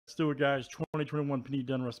do it, guys. 2021 Panini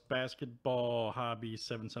Donruss Basketball Hobby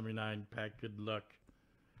 779 pack. Good luck.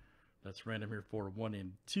 That's random here for 1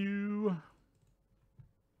 and 2.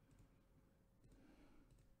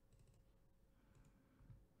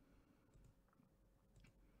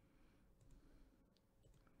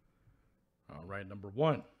 All right, number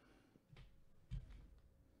 1.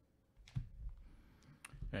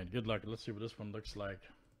 And good luck. Let's see what this one looks like.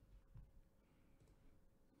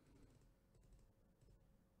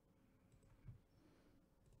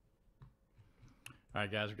 All right,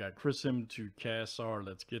 guys, we got Chris M to Cassar.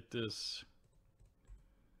 Let's get this.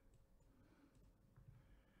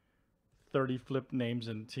 30 flip names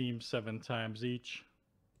and teams 7 times each.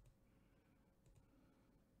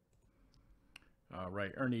 All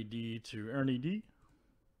right, Ernie D to Ernie D.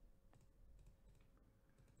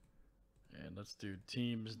 And let's do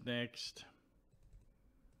teams next.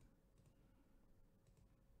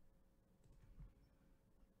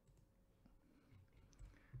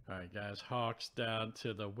 All right, guys, Hawks down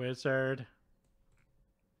to the Wizard.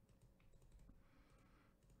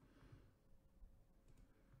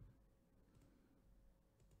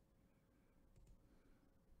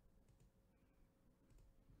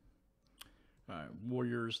 All right,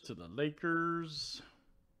 Warriors to the Lakers.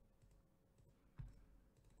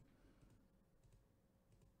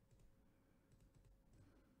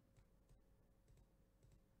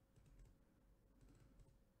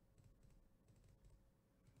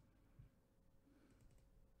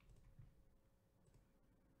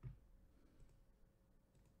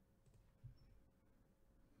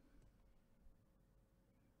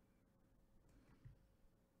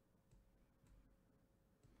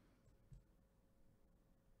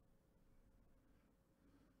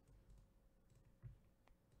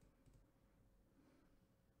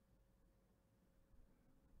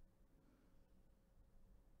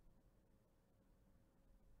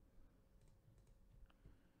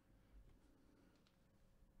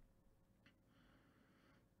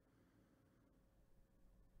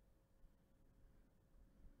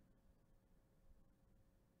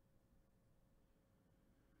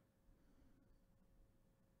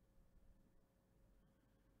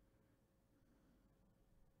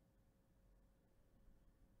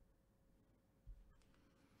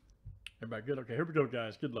 Everybody good? Okay, here we go,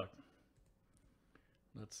 guys. Good luck.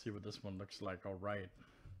 Let's see what this one looks like. All right.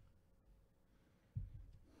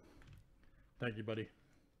 Thank you, buddy.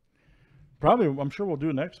 Probably, I'm sure we'll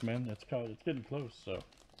do next, man. It's getting close, so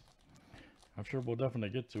I'm sure we'll definitely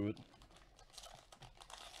get to it.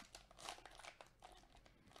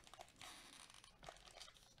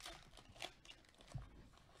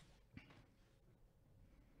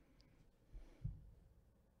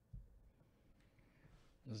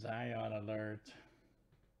 Zion alert.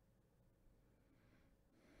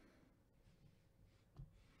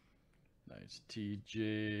 Nice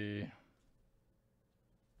TJ.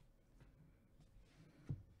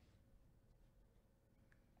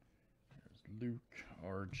 There's Luke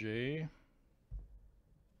RJ.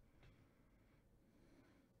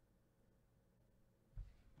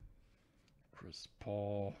 Chris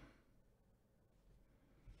Paul.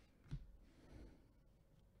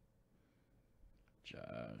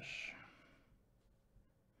 Josh.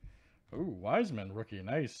 Oh, Wiseman rookie.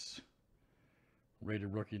 Nice.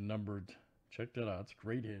 Rated rookie numbered. Check that out. It's a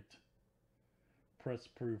great hit. Press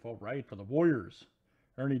proof. All right, for the Warriors.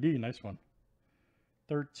 Ernie D. Nice one.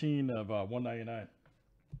 13 of 199.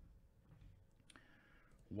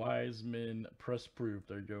 Wiseman press proof.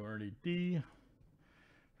 There you go, Ernie D.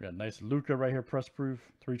 We got nice Luka right here. Press proof.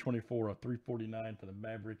 324 of 349 for the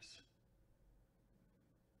Mavericks.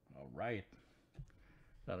 All right.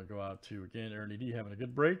 That'll go out to, again, Ernie D having a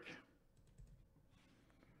good break.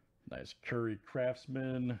 Nice Curry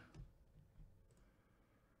Craftsman.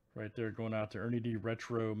 Right there going out to Ernie D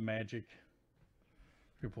Retro Magic.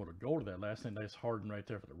 We pulled a gold to that last night. Nice Harden right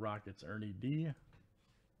there for the Rockets. Ernie D.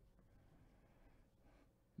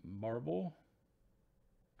 Marble.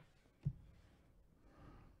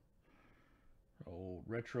 Old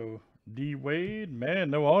Retro D Wade.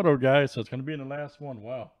 Man, no auto, guys. So it's going to be in the last one.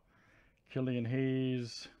 Wow. Killian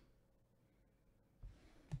Hayes.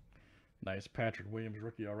 Nice Patrick Williams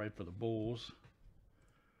rookie. All right for the Bulls.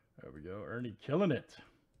 There we go. Ernie killing it.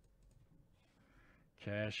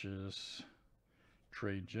 Cassius.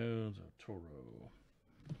 Trey Jones. Toro.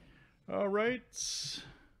 All right.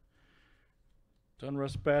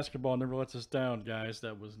 Donruss Basketball never lets us down, guys.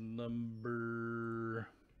 That was number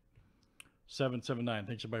 779.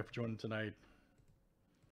 Thanks everybody for joining tonight.